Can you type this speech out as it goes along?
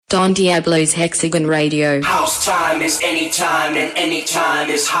Don Diablo's Hexagon Radio. House time is anytime, and anytime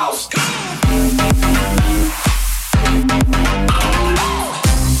is house.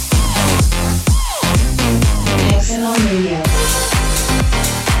 Hexagon Radio.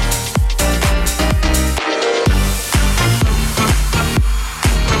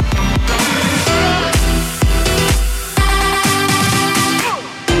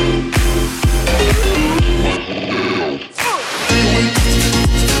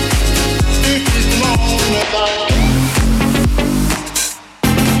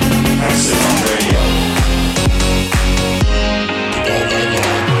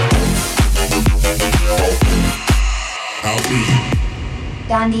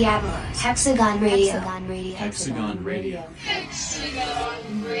 Don Diablo, Hexagon Radio.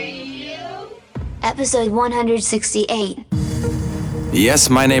 Hexagon Radio. Episode 168. Yes,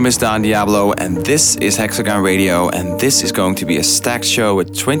 my name is Don Diablo, and this is Hexagon Radio, and this is going to be a stacked show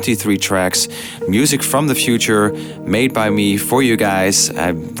with 23 tracks, music from the future, made by me for you guys.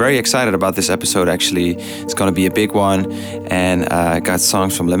 I'm very excited about this episode, actually. It's going to be a big one, and I got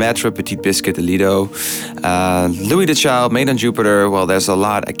songs from Lemaitre, Petit Biscuit, Lido, Louis the Child, Made on Jupiter. Well, there's a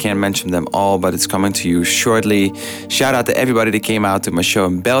lot. I can't mention them all, but it's coming to you shortly. Shout out to everybody that came out to my show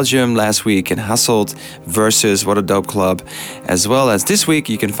in Belgium last week in Hasselt versus What a Dope Club, as well as this week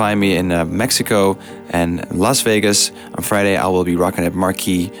you can find me in Mexico and Las Vegas. On Friday I will be rocking at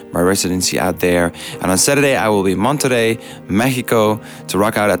Marquee, my residency out there, and on Saturday I will be in Monterrey, Mexico, to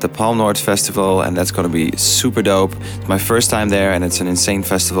rock out at the Palm North Festival, and that's going to be super dope. It's my first time there, and it's an insane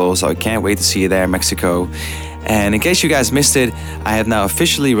festival, so I can't wait to see you there in Mexico. And in case you guys missed it, I have now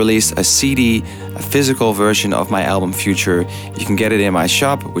officially released a CD, a physical version of my album Future. You can get it in my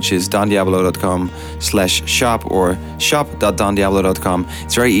shop, which is dondiablo.com/shop or shop.dondiablo.com.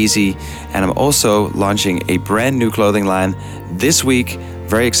 It's very easy. And I'm also launching a brand new clothing line this week.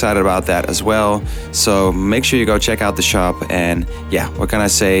 Very excited about that as well. So make sure you go check out the shop. And yeah, what can I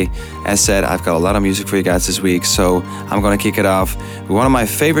say? As said, I've got a lot of music for you guys this week. So I'm going to kick it off with one of my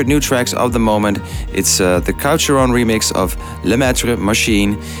favorite new tracks of the moment. It's the Coucheron remix of Lemaitre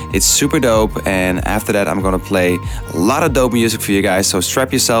Machine. It's super dope. And after that, I'm going to play a lot of dope music for you guys. So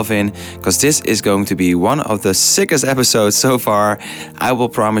strap yourself in, because this is going to be one of the sickest episodes so far. I will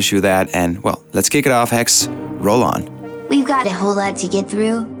promise you that. And well, let's kick it off. Hex, roll on. We've got a whole lot to get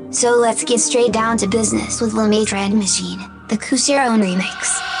through, so let's get straight down to business with Lemaitre and Machine, the Coucheron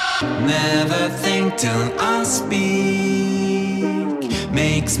remix. Never think till I speak,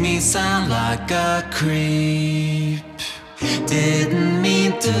 makes me sound like a creep. Didn't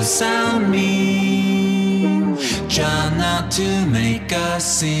mean to sound mean, try not to make a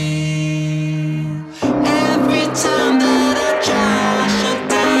scene. Every time that I try, shut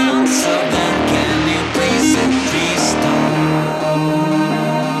down, so then can you please restart?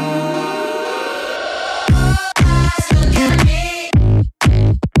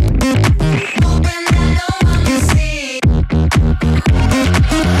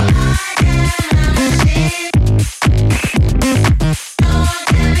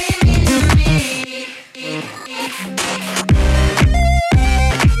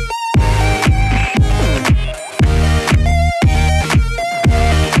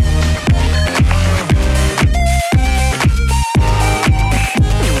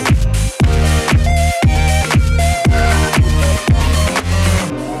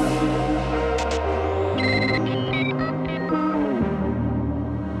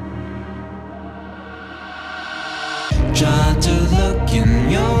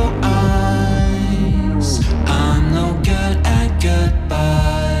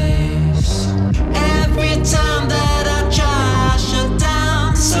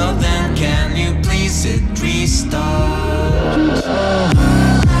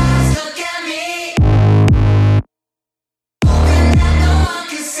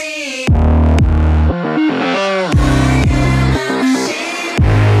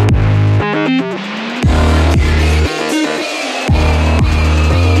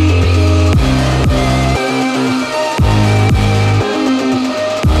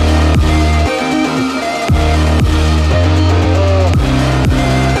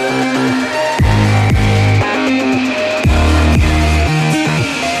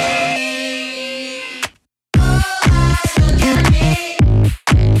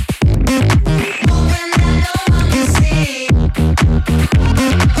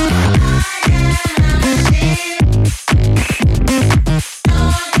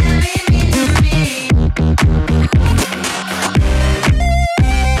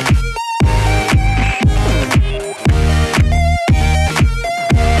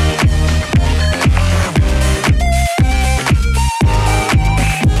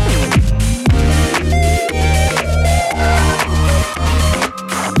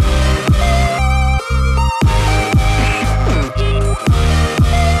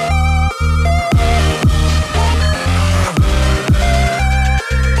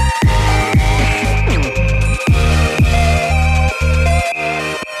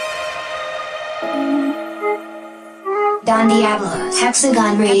 Don Diablo's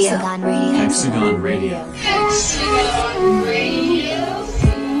Hexagon Radio. Hexagon Radio. Hexagon Radio. Hexagon Radio.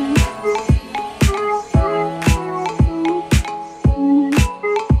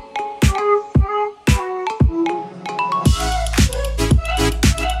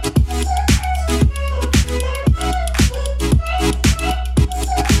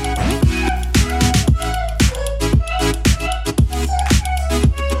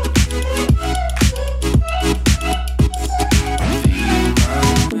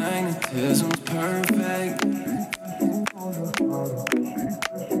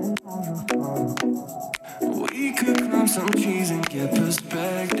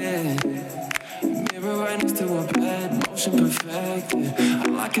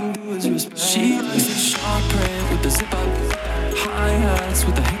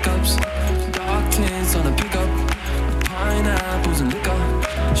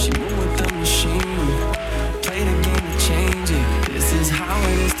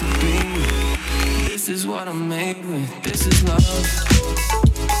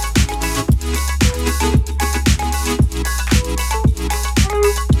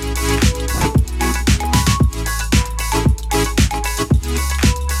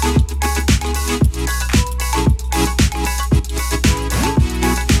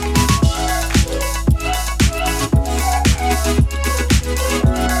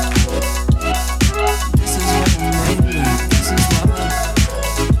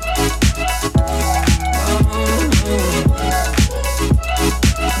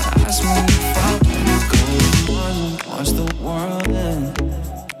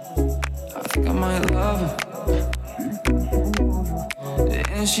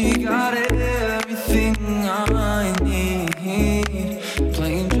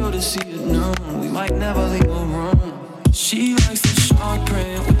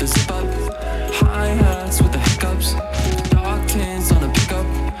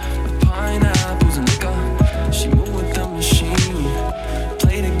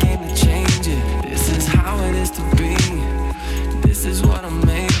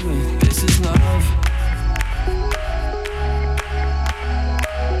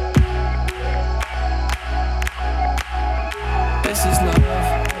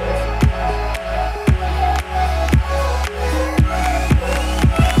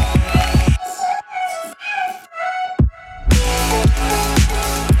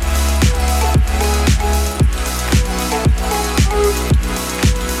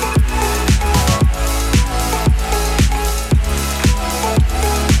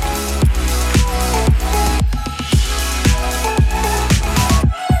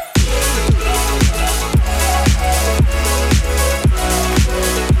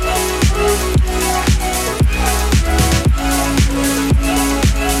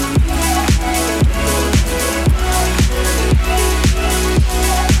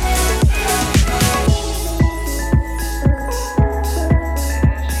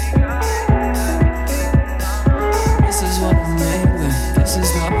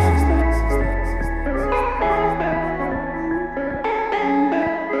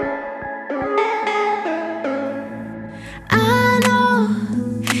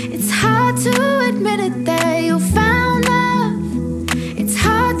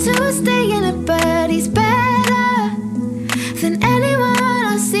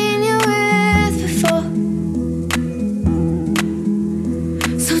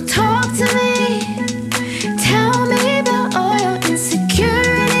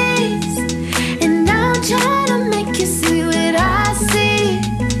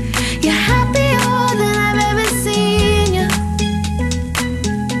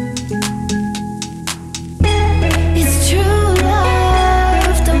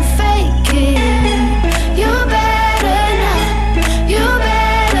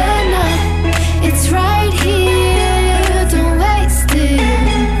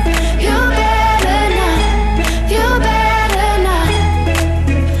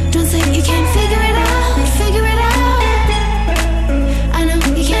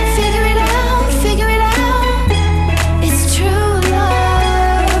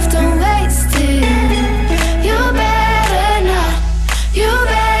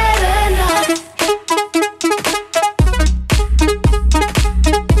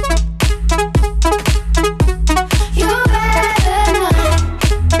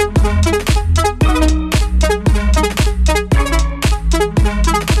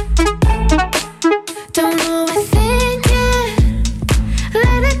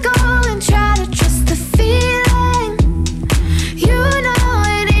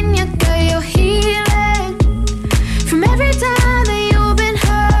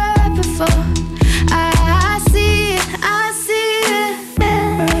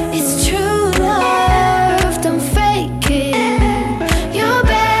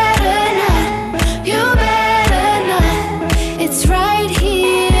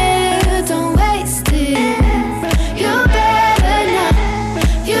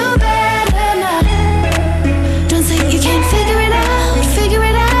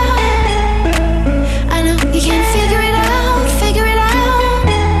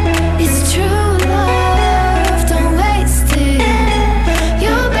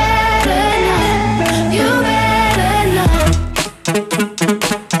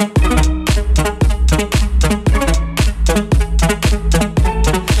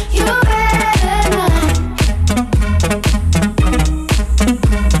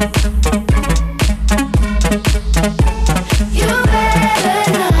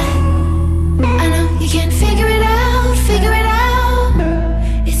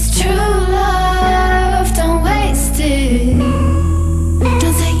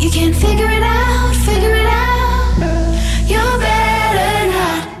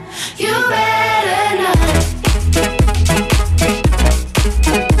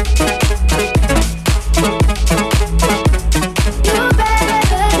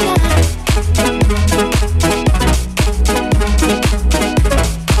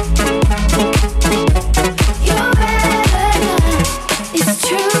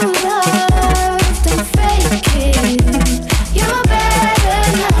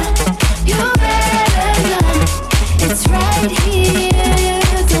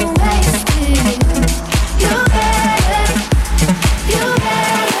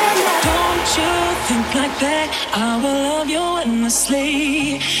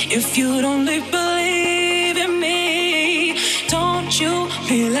 you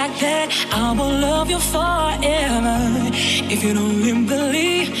be like that, I will love you forever. If you don't really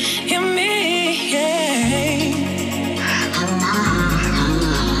believe in me, yeah.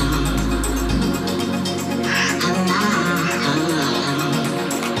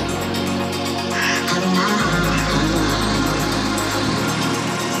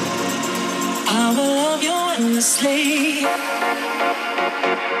 I will love you endlessly.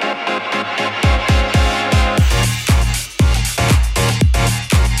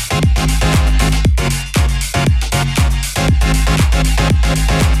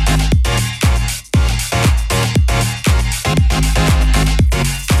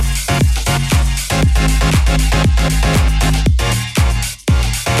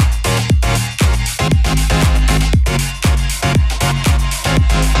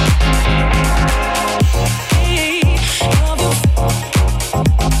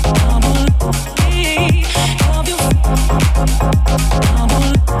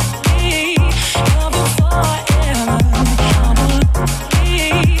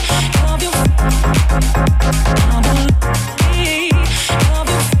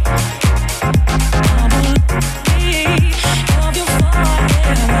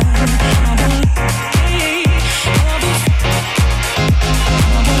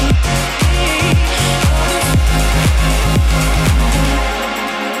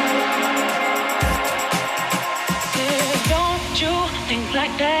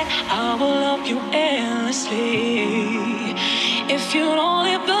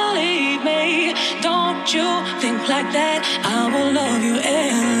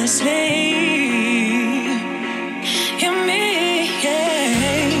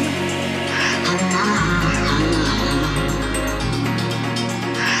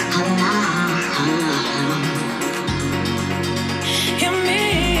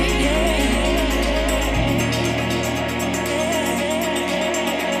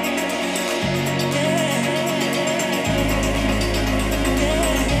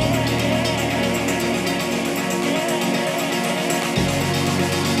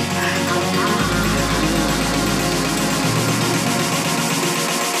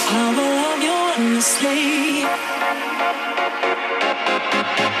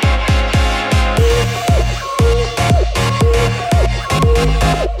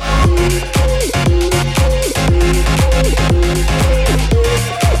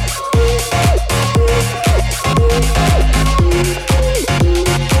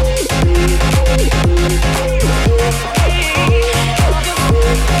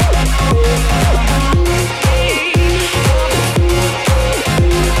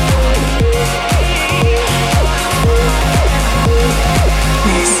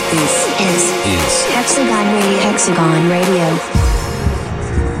 Hexagon Radio.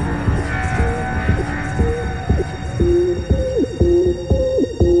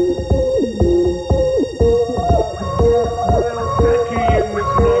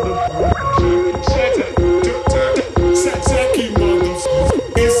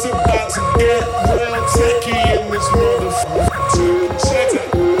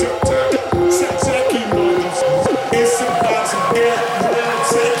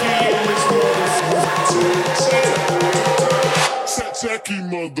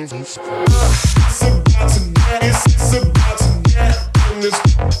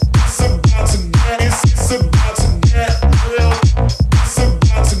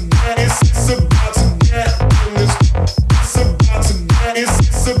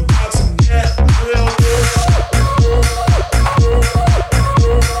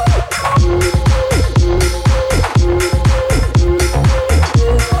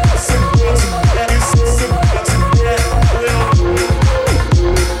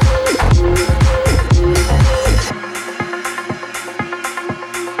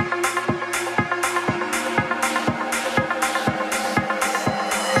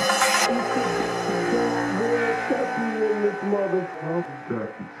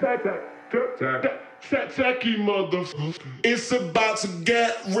 It's about to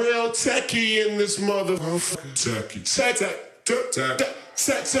get real techie in this motherfucker. Techie,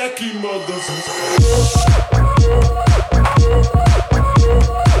 techie motherfucker.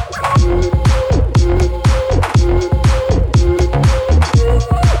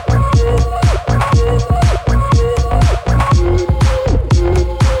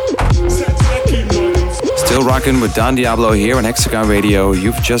 Still rocking with Don Diablo here on Hexagon Radio.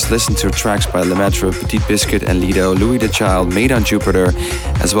 You've just listened to tracks by Lemaitre, Petit Biscuit and Lido, Louis the Child, Made on Jupiter,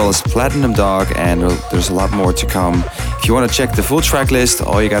 as well as Platinum Dog, and there's a lot more to come. If you want to check the full track list,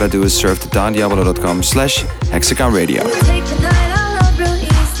 all you gotta do is surf to dondiablo.com/Hexagon Radio. And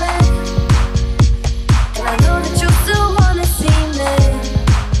I know that you still wanna see me.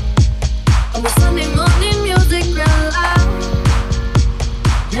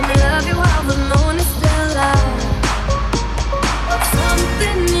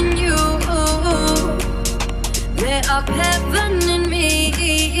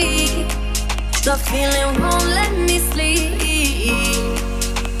 The feeling won't let me sleep,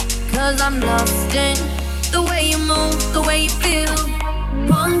 'cause I'm lost in the way you move, the way you feel.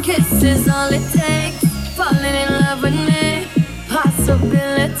 One kiss is all it takes, falling in love with me.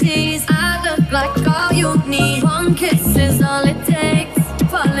 Possibilities, I look like all you need. One kiss is all it takes,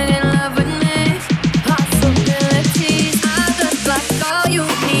 falling in love with me. Possibilities, I look like all you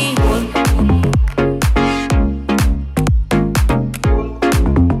need.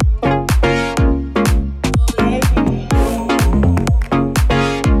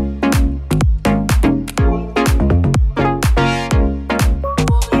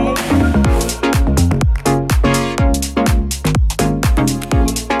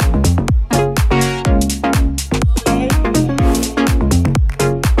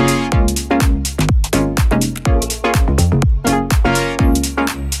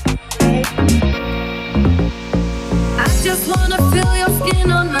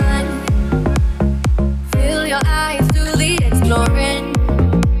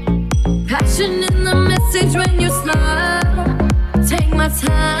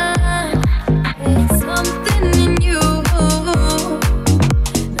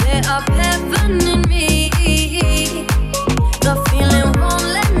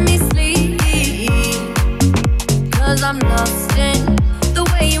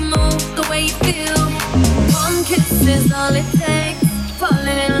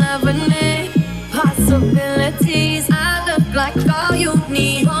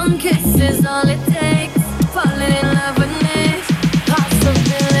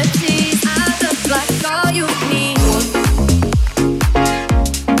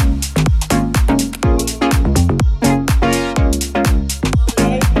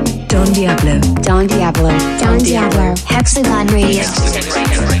 Don Diablo, Hexagon Radio.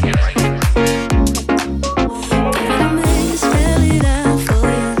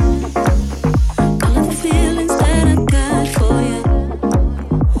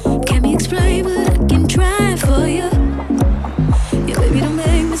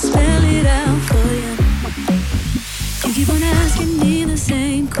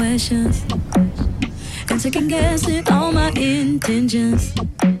 Second guessing all my intentions.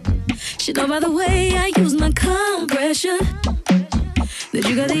 Should know by the way I use my compression that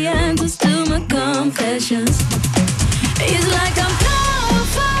you got the answers to my confessions. It's like I'm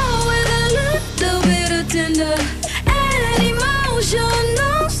powerful with a little bit of tender and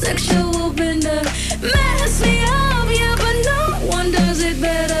emotional sexual bender. Mess me up, yeah, but no one does it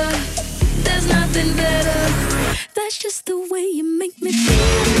better. There's nothing better. That's just the way you make me feel.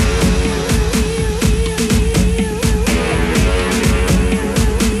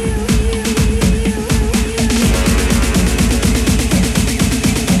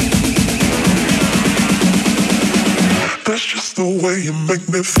 That's just the way you make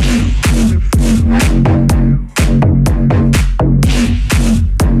me feel.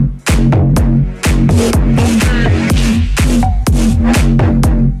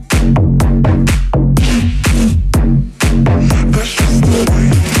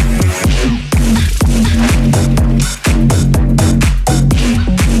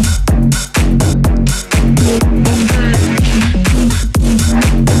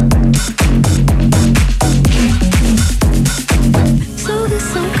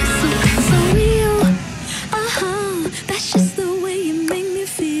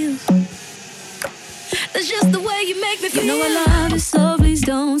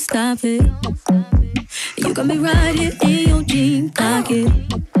 You got me right here in your jean pocket,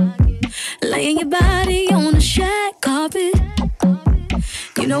 laying your body on the shag carpet.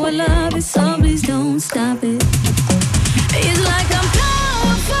 You know I love it, so please don't stop it. It's like I'm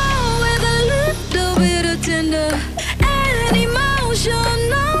powerful with a little bit of tender and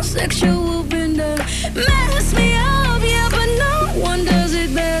emotional sexual bender. Mess me up, yeah, but no one does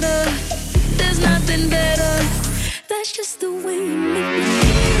it better. There's nothing better. That's just the way you make me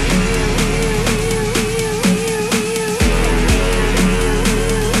feel.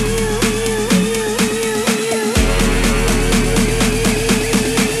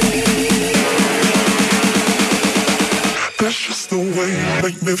 That's just the way you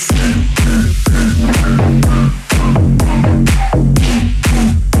make me feel.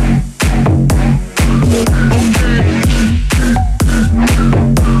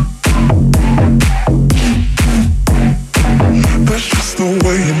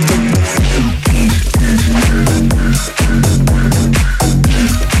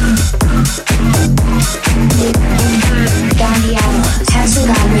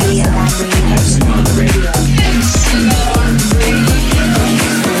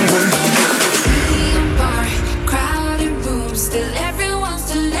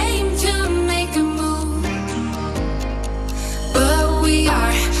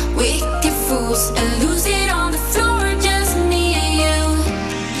 close and lose it on the floor, just me and you.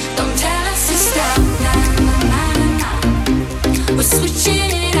 Don't tell us to stop, nah, nah, nah, nah, nah. We're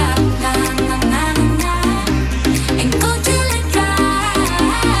switching it up, nah, nah, nah, nah, nah. And go till it dry.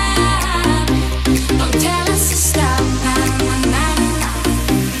 Don't tell us to stop, nah, nah, nah, nah.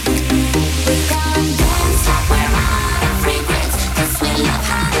 We're gonna dance like we're out of regrets, 'cause we love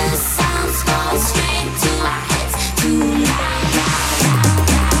how the sounds go straight to our heads tonight.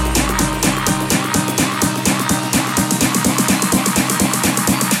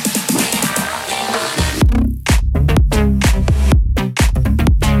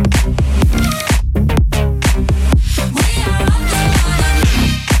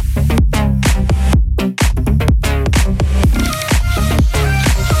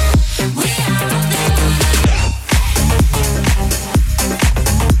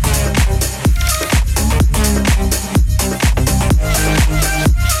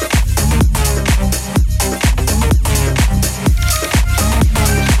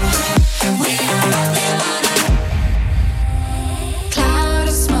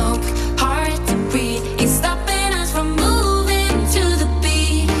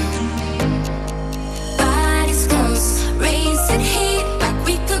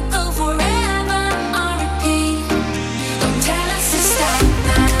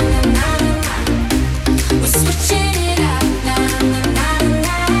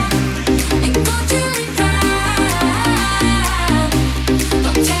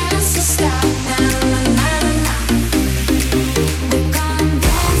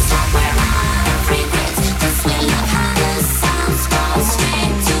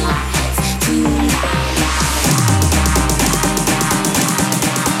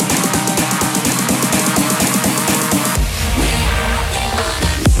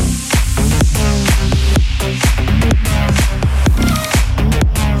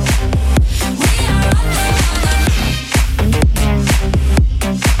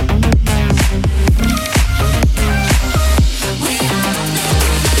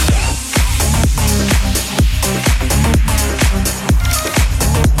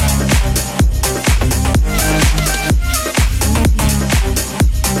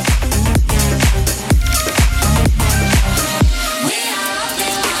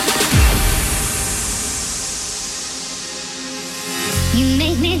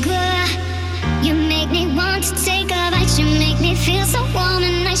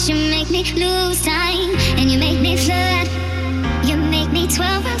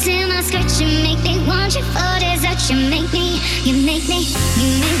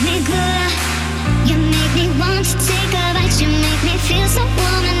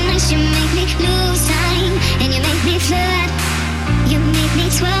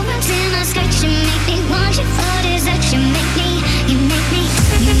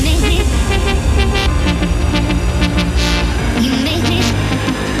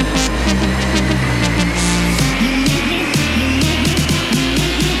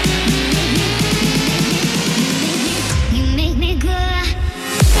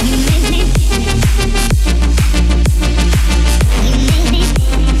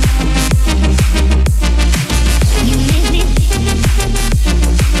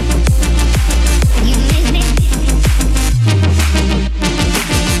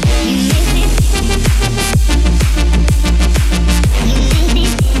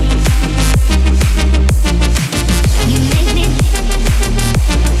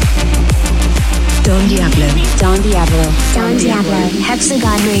 Don Diablo,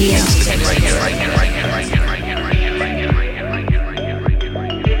 Hexagon Radio.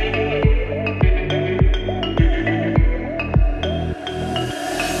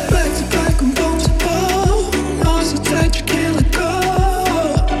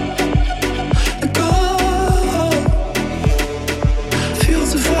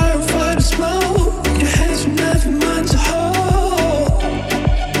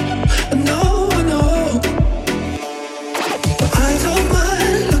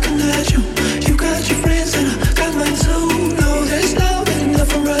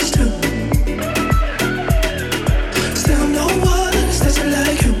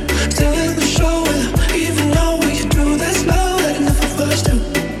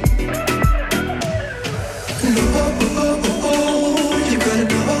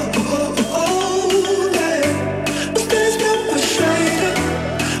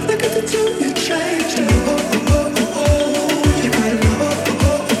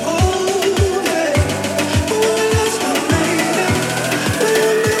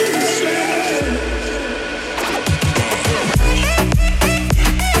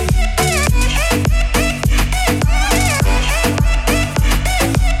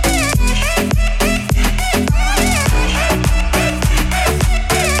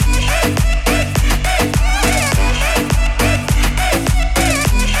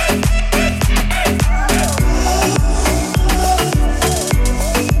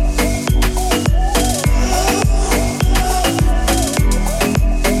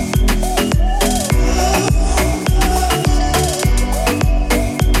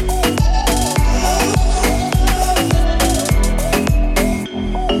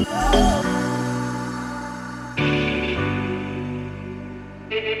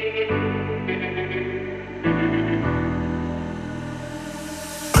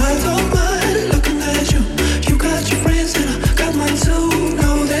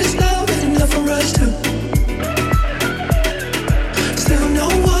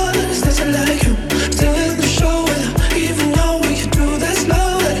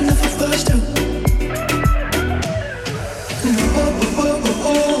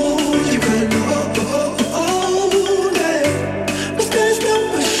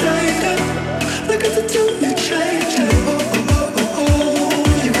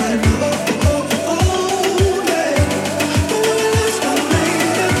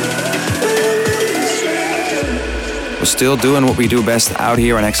 still doing what we do best out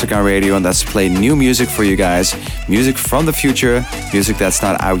here on Hexagon Radio, and that's play new music for you guys. Music from the future, music that's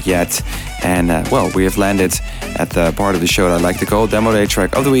not out yet. And, well, we have landed at the part of the show that I like to call Demo Day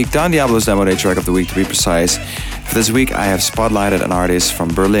Track of the Week. Don Diablo's Demo Day Track of the Week, to be precise. For this week, I have spotlighted an artist from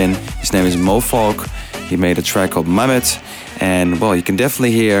Berlin. His name is Mo Falk. He made a track called Mammoth. And, well, you can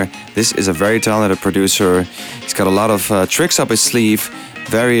definitely hear this is a very talented producer. He's got a lot of tricks up his sleeve.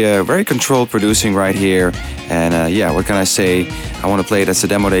 Very controlled producing right here. And yeah, what can I say? I want to play it as the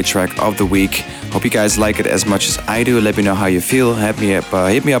Demo Day Track of the Week. Hope you guys like it as much as I do. Let me know how you feel. Hit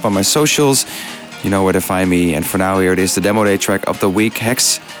me up on my socials. You know where to find me. And for now, here it is, the Demo Day Track of the Week.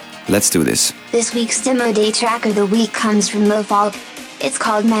 Hex, let's do this. This week's Demo Day Track of the Week comes from Mo Falk. It's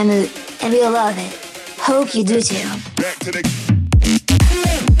called Mammoth, and we'll love it. Hope you do too. Back to the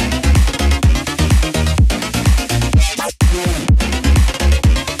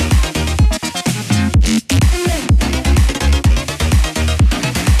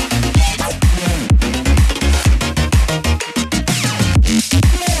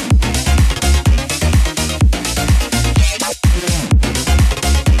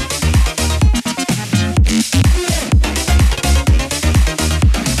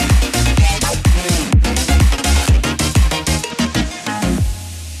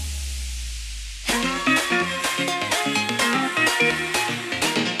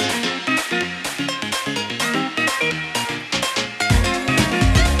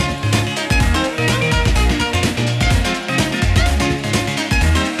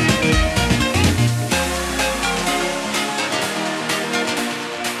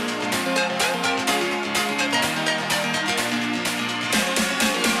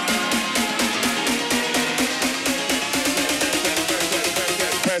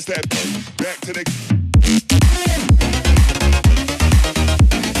that back to the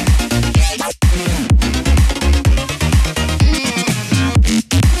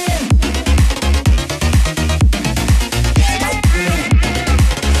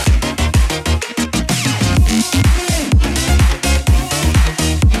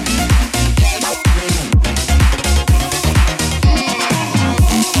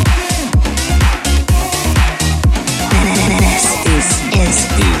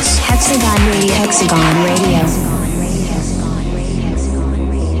Hexagon Radio.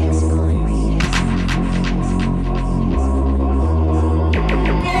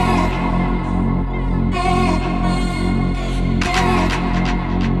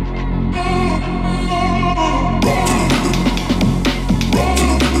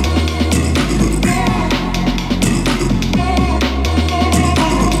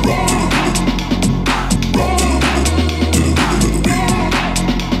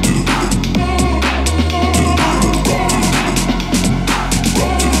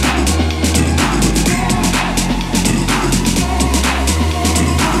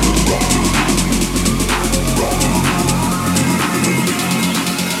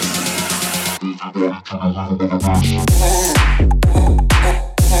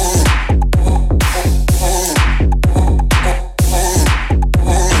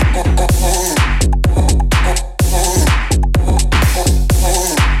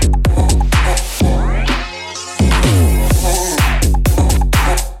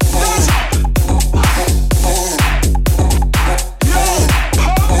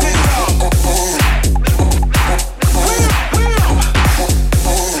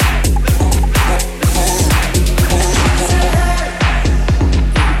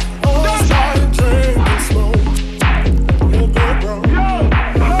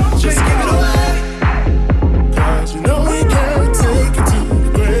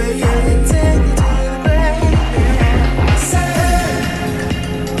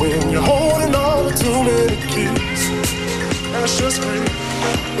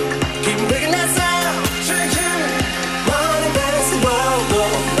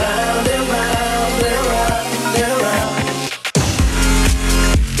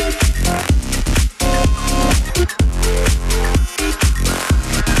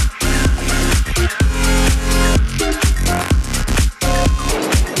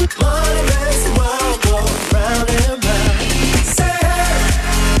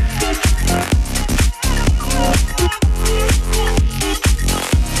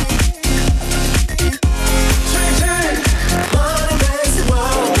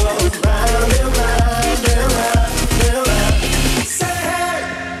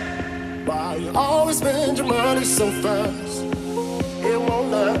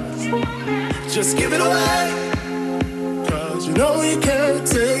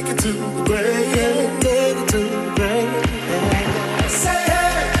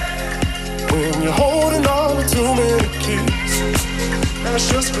 when you're holding on to too many keys.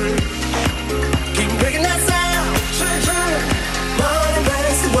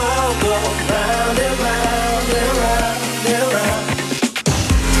 world go round and round and round and round.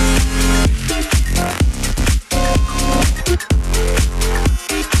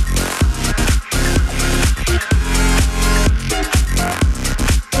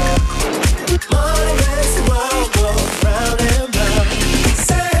 Money makes the world go round and round.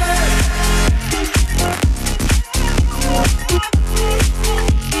 Say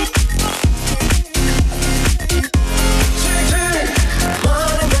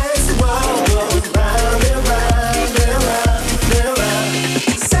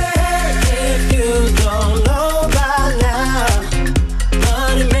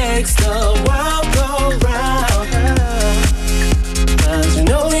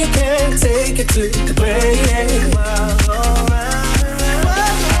to the grave.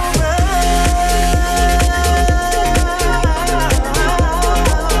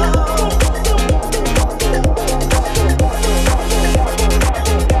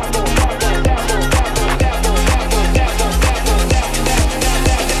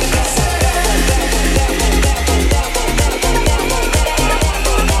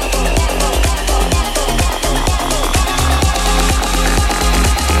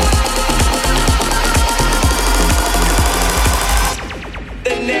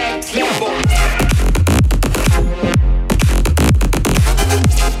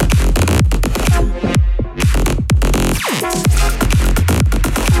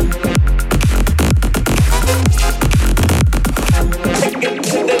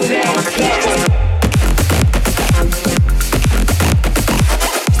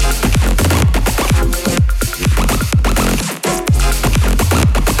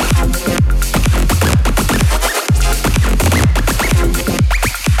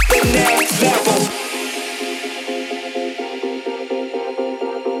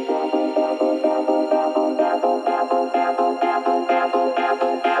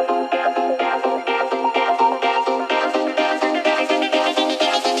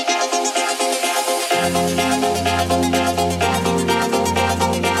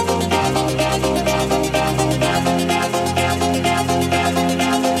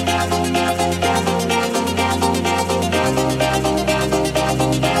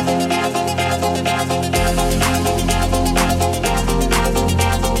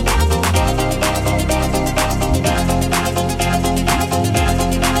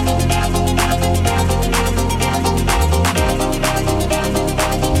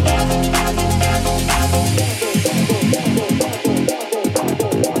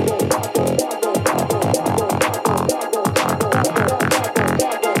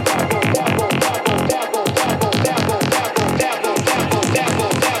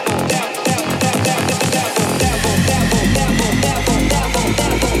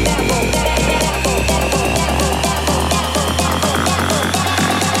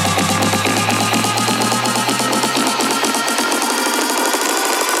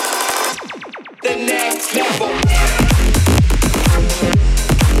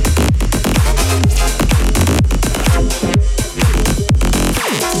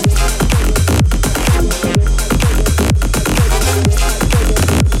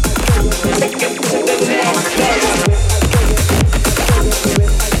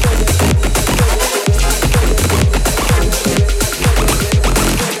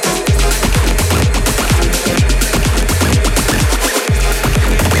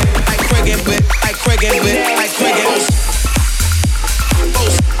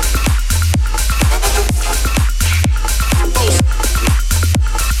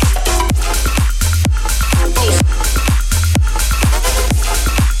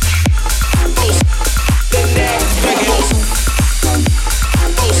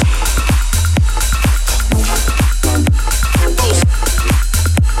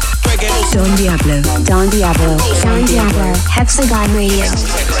 Don Diablo, Hexagon Radio.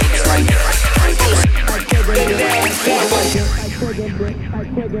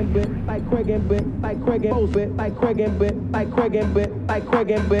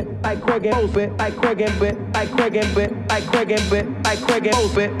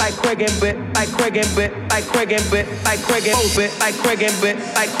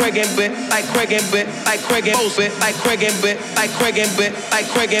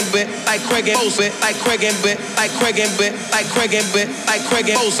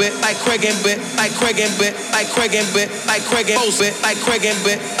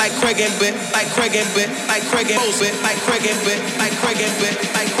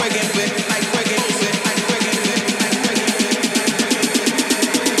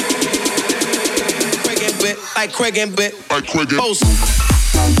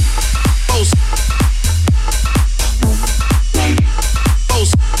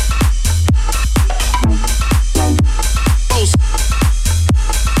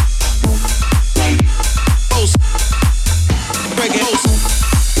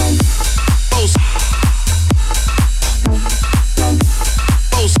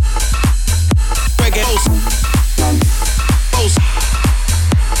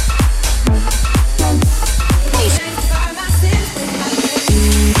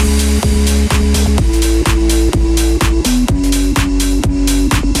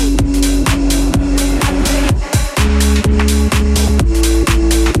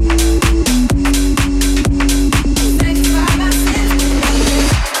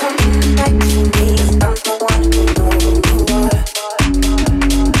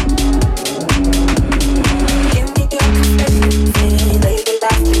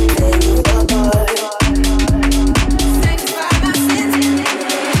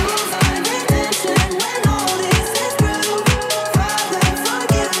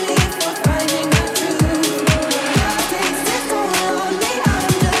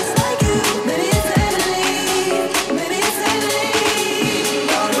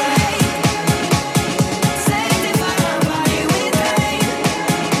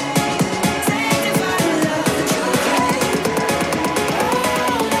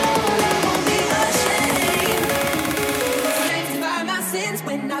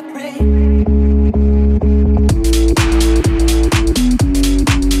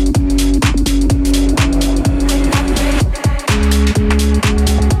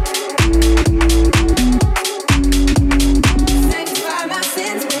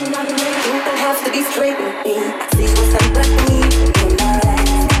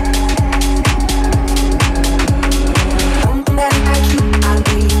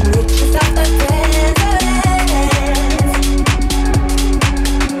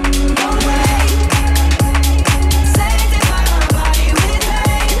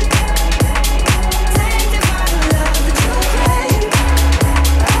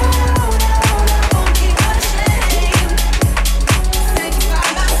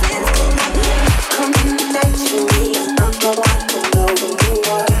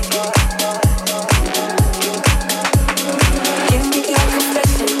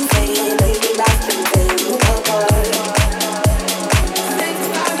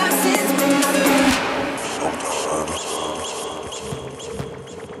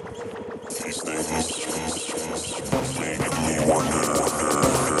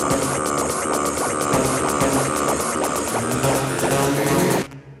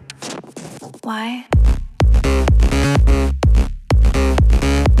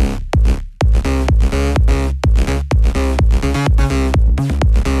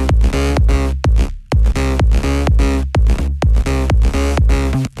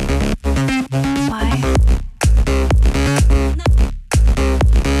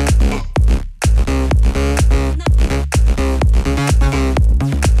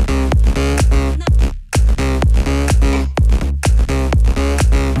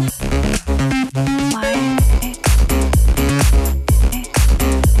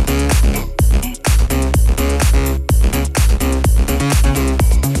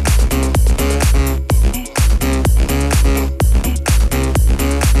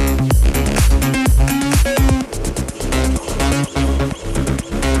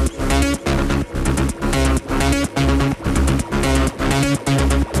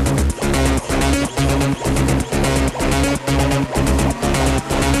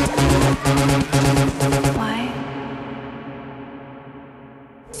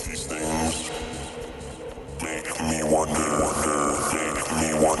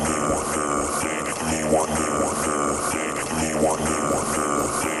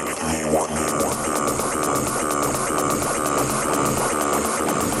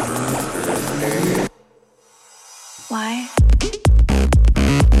 Why?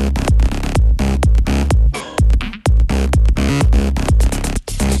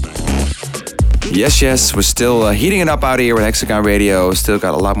 Yes, we're still heating it up out here with Hexagon Radio. Still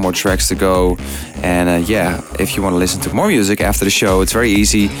got a lot more tracks to go. And if you want to listen to more music after the show, it's very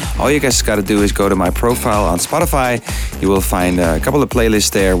easy. All you guys got to do is go to my profile on Spotify. You will find a couple of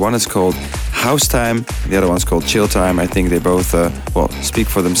playlists there. One is called House Time. The other one's called Chill Time. I think they both, speak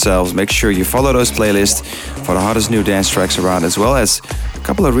for themselves. Make sure you follow those playlists for the hottest new dance tracks around, as well as a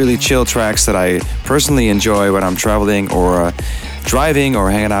couple of really chill tracks that I personally enjoy when I'm traveling or driving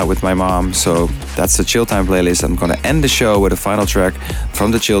or hanging out with my mom. So that's the Chill Time playlist. I'm going to end the show with a final track from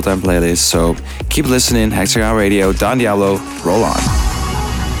the Chill Time playlist. So keep listening. Hexagon Radio, Don Diablo, roll on.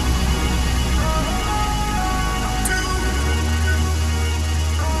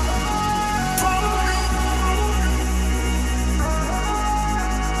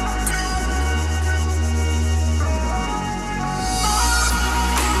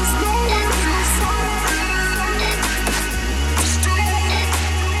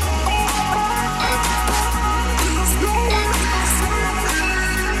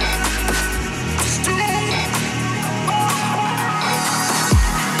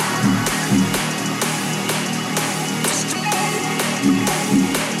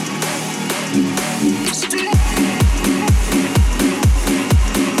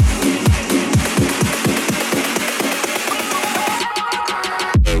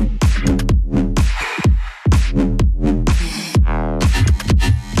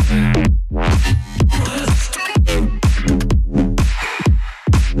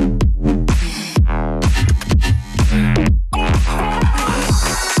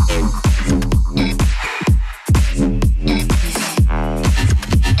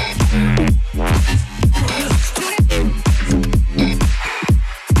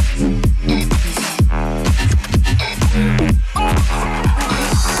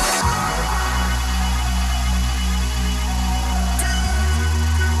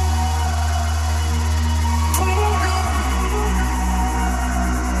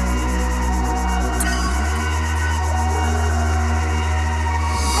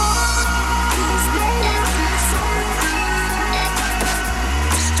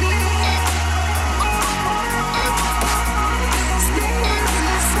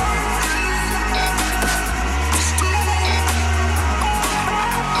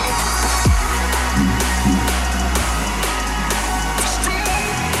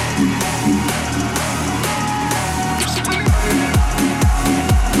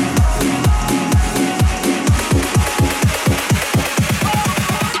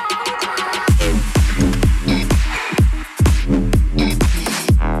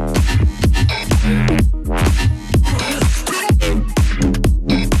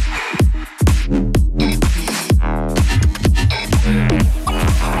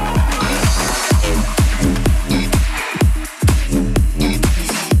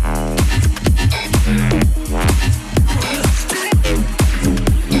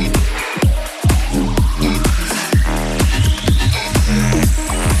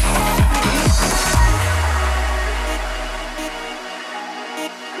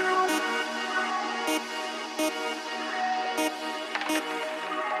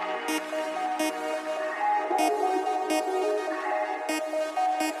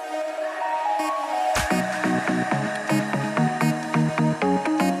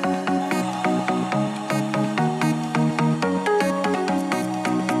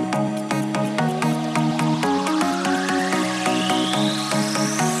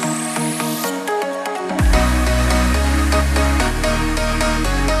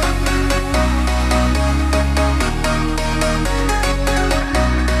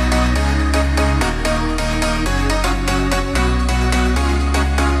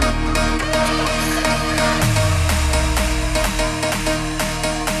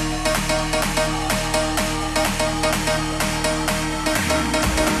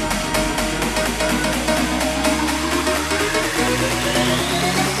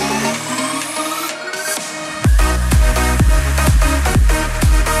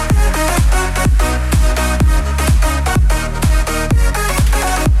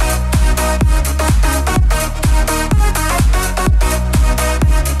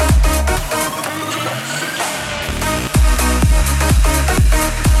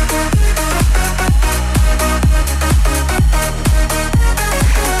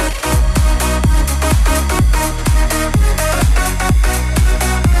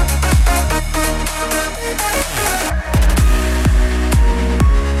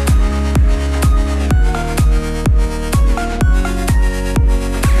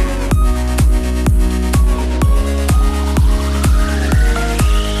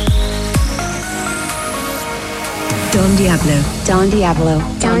 Don Diablo. Don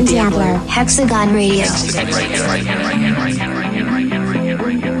Diablo. Don Diablo. Hexagon Radio.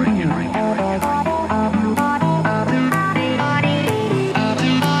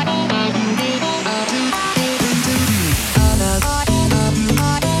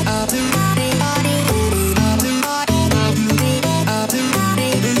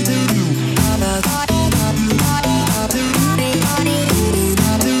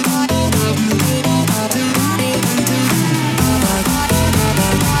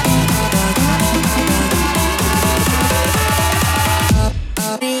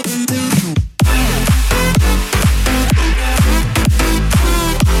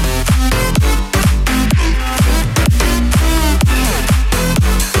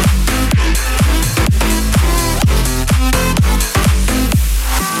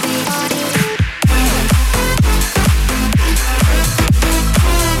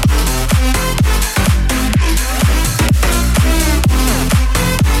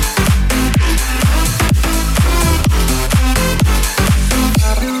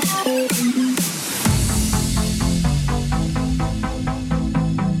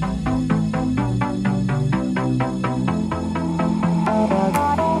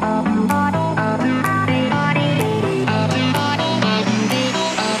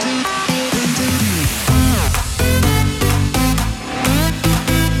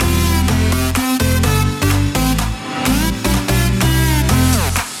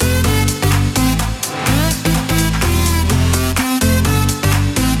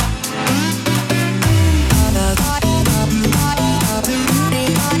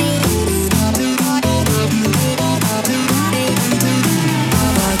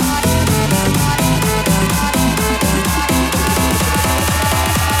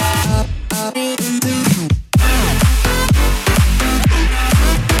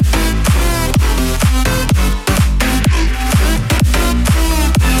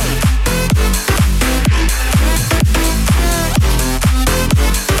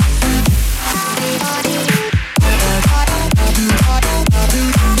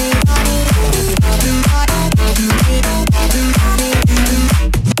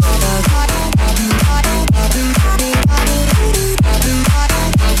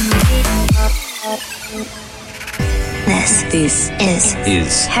 This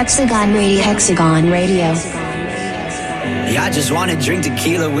is Hexagon Radio. Hexagon Radio. Yeah, I just wanna drink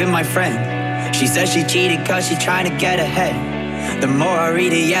tequila with my friend. She says she cheated cause she trying to get ahead. The more I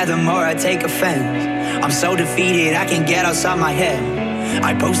read it, yeah, the more I take offense. I'm so defeated, I can't get outside my head.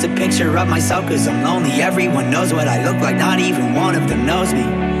 I post a picture of myself cause I'm lonely. Everyone knows what I look like, not even one of them knows me.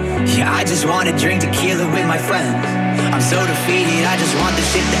 Yeah, I just wanna drink tequila with my friends. I'm so defeated, I just want this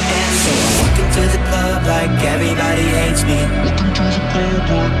shit to end. So I walk into the club like everybody hates me.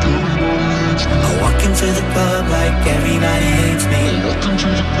 I walk into the club like everybody hates me.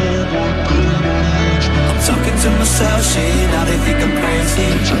 I'm talking to myself, shit, now they think I'm crazy.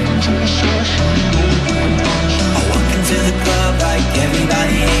 I walk into the club like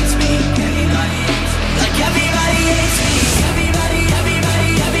everybody hates me. Like everybody hates me.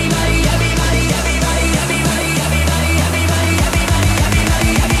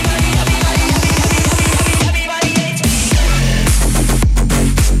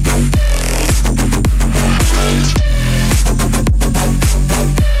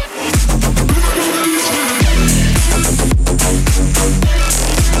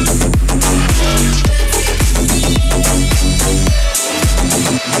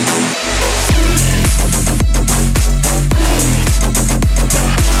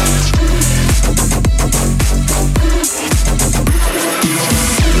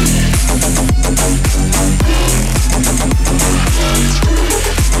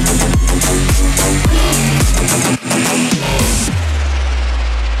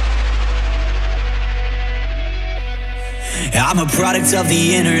 I'm a product of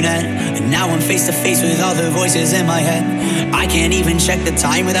the internet, and now I'm face to face with all the voices in my head. I can't even check the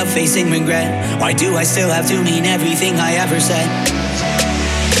time without facing regret. Why do I still have to mean everything I ever said?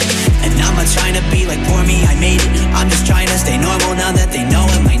 And I'm not trying to be like poor me, I made it. I'm just trying to stay normal now that they know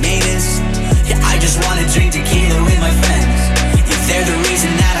what my name is. Yeah, I just wanna drink tequila with my friends. If they're the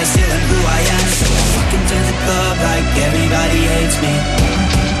reason that I still am who I am. So I walk into the club like everybody hates me.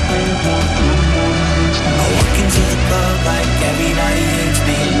 I walk into the club like everybody hates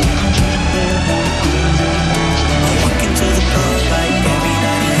me. I walk into the club like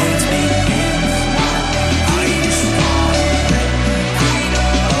everybody hates me. I just want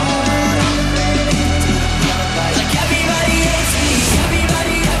like everybody hates me. Everybody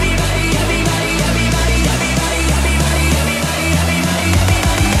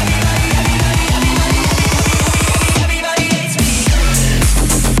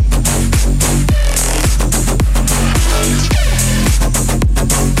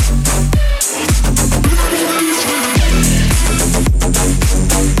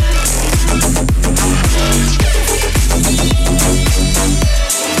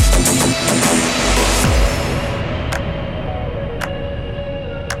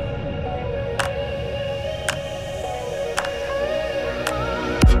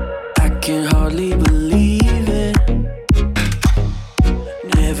hardly believe it.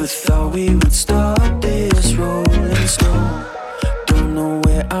 Never thought we would stop this rolling stone. Don't know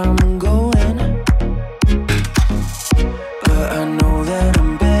where I'm going, but I know that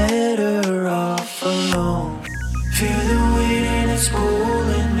I'm better off alone. Feel the weight and it's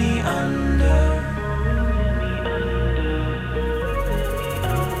pulling me under.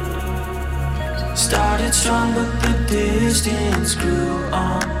 Started strong but the distance grew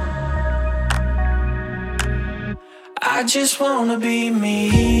on. I just wanna be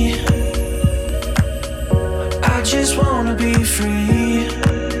me. I just wanna be free.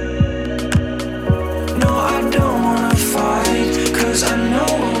 No, I don't wanna fight, 'cause I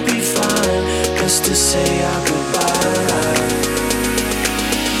know we'll be fine. Just to say our goodbye.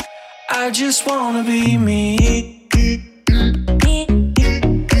 I just wanna be me.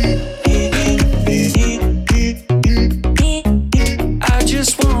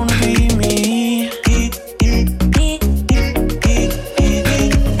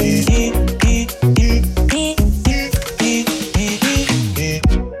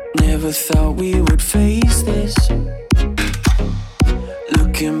 Thought we would face this.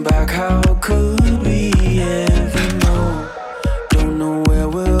 Looking back, how could we ever know? Don't know where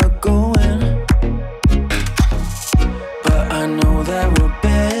we're going, but I know that we're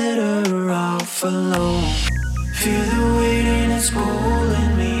better off alone. Feel the weight and it's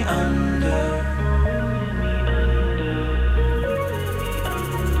pulling me under.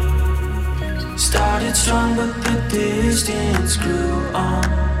 Started strong but the distance grew on.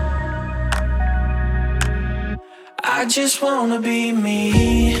 I just wanna be me.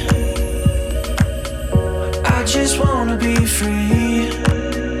 I just wanna be free.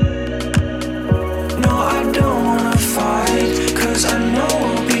 No, I don't wanna fight, 'cause I know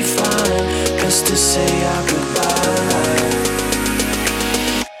we'll be fine. Just to say our goodbye.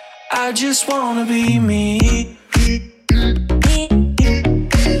 I just wanna be me.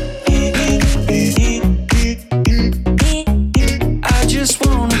 I just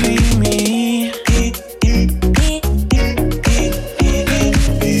wanna be me.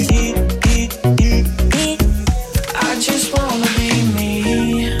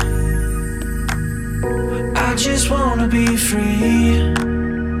 Be free.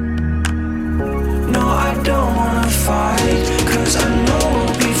 No, I don't wanna fight, 'cause I know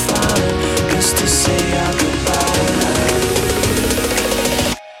we'll be fine. Just to say our goodbye.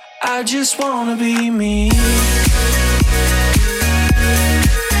 I just wanna be me.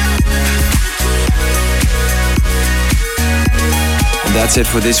 And that's it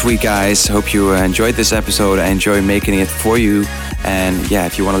for this week, guys. Hope you enjoyed this episode. I enjoy making it for you. And yeah,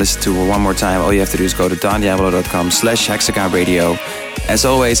 if you want to listen to it one more time, all you have to do is go to dondiablo.com/Hexagon Radio. As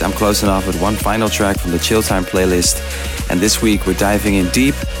always, I'm closing off with one final track from the Chill Time playlist. And this week, we're diving in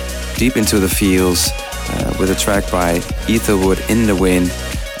deep into the feels with a track by Etherwood, In the Wind.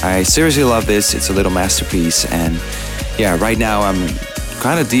 I seriously love this. It's a little masterpiece. And yeah, right now, I'm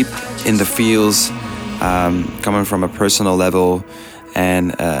kind of deep in the feels, coming from a personal level.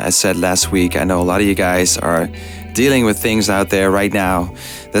 And as said last week, I know a lot of you guys are dealing with things out there right now.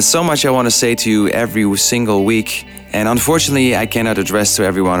 There's so much I want to say to you every single week, and unfortunately I cannot address to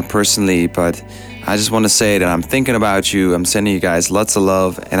everyone personally, but I just want to say that I'm thinking about you. I'm sending you guys lots of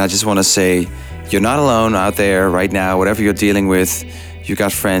love, and I just want to say you're not alone out there right now. Whatever you're dealing with, you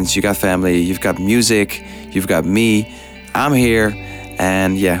got friends, you got family, you've got music, you've got me. I'm here,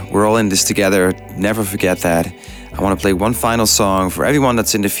 and yeah, we're all in this together. Never forget that. I want to play one final song for everyone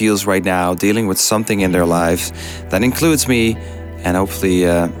that's in the fields right now, dealing with something in their lives. That includes me, and hopefully,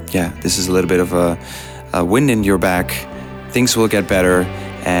 this is a little bit of a wind in your back. Things will get better,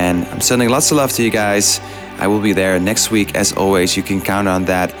 and I'm sending lots of love to you guys. I will be there next week, as always. You can count on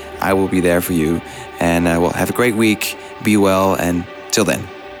that. I will be there for you, and well, have a great week. Be well, and till then,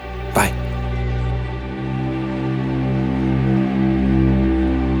 bye.